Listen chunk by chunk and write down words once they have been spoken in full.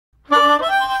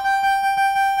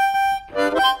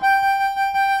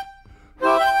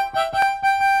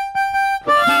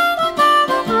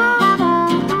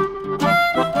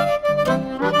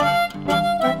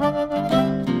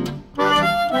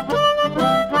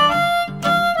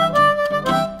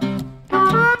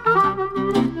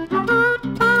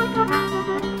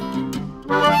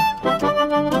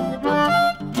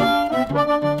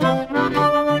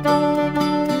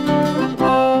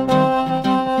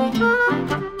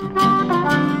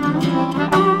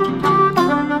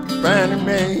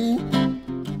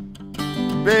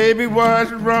Baby,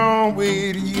 what's wrong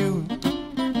with you?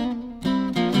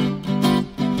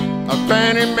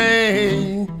 Fannie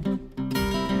Mae,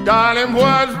 darling,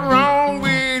 what's wrong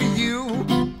with you?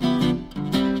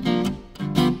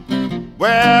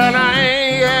 Well, I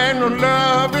ain't had no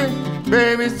loving,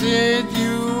 baby, since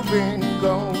you've been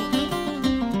gone.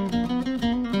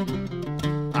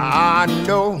 I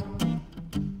know,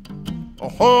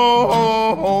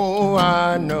 oh,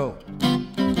 I know.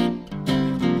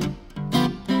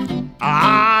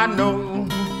 I know,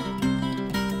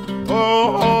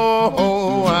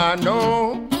 oh, I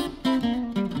know.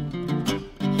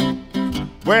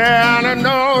 Well, I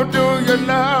know, do you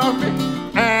love me?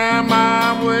 Am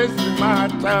I wasting my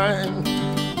time?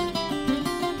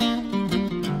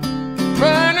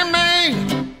 Fannie Mae,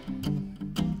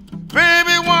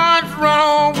 baby, what's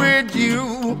wrong with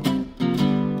you?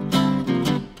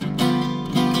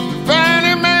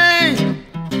 Fannie Mae,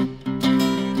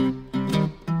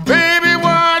 baby,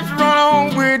 what's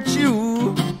wrong with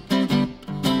you?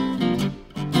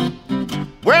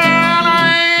 Well, I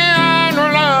ain't had no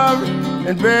love,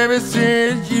 and baby,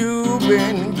 since you've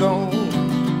been gone.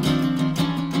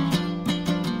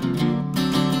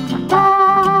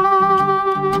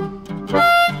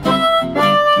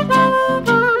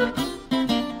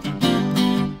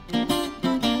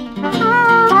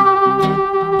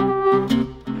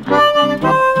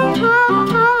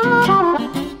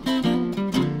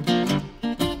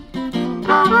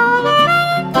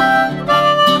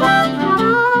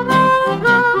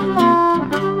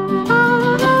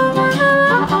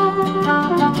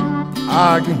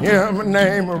 I can hear my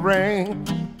name ring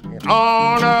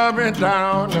on up and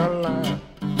down the line.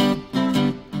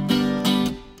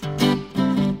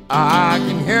 I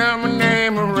can hear my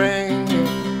name ring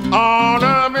on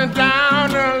up and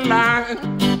down the line.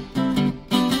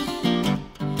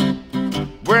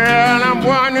 Well, I'm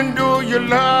wondering, do you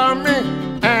love me?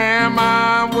 Am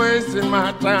I wasting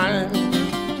my time?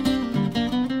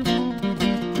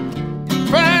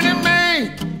 Fannie Mae,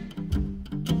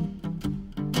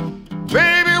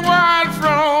 baby, what's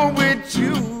wrong with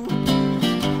you?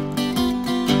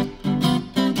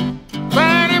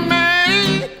 Fannie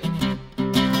Mae,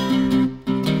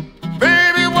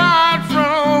 baby, what's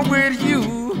wrong with you?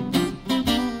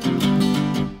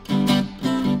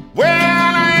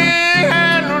 Well, I ain't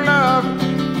had no love,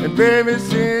 and baby,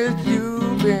 since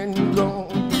you've been gone.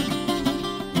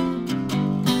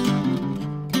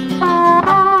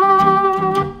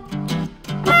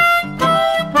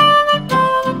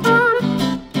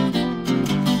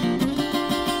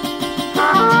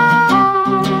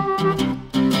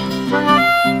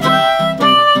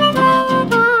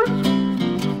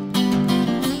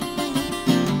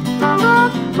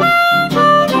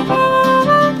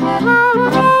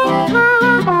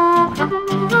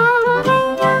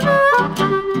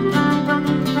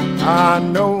 I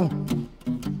know,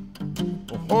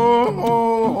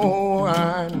 oh,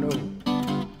 I know.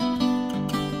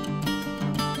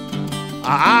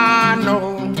 I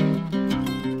know,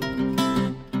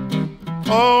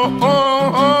 oh,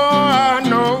 I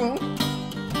know.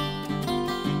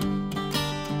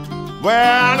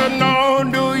 Well, I know,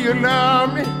 do you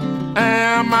love me?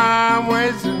 Am I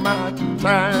wasting my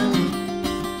time?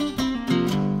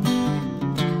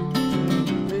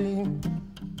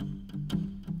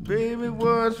 Baby,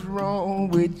 what's wrong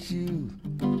with you?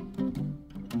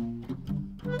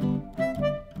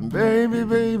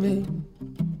 Baby,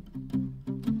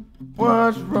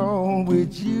 what's wrong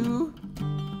with you?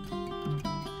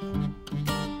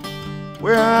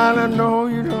 Well, I know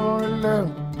you don't love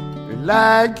me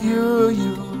like you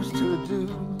used to do.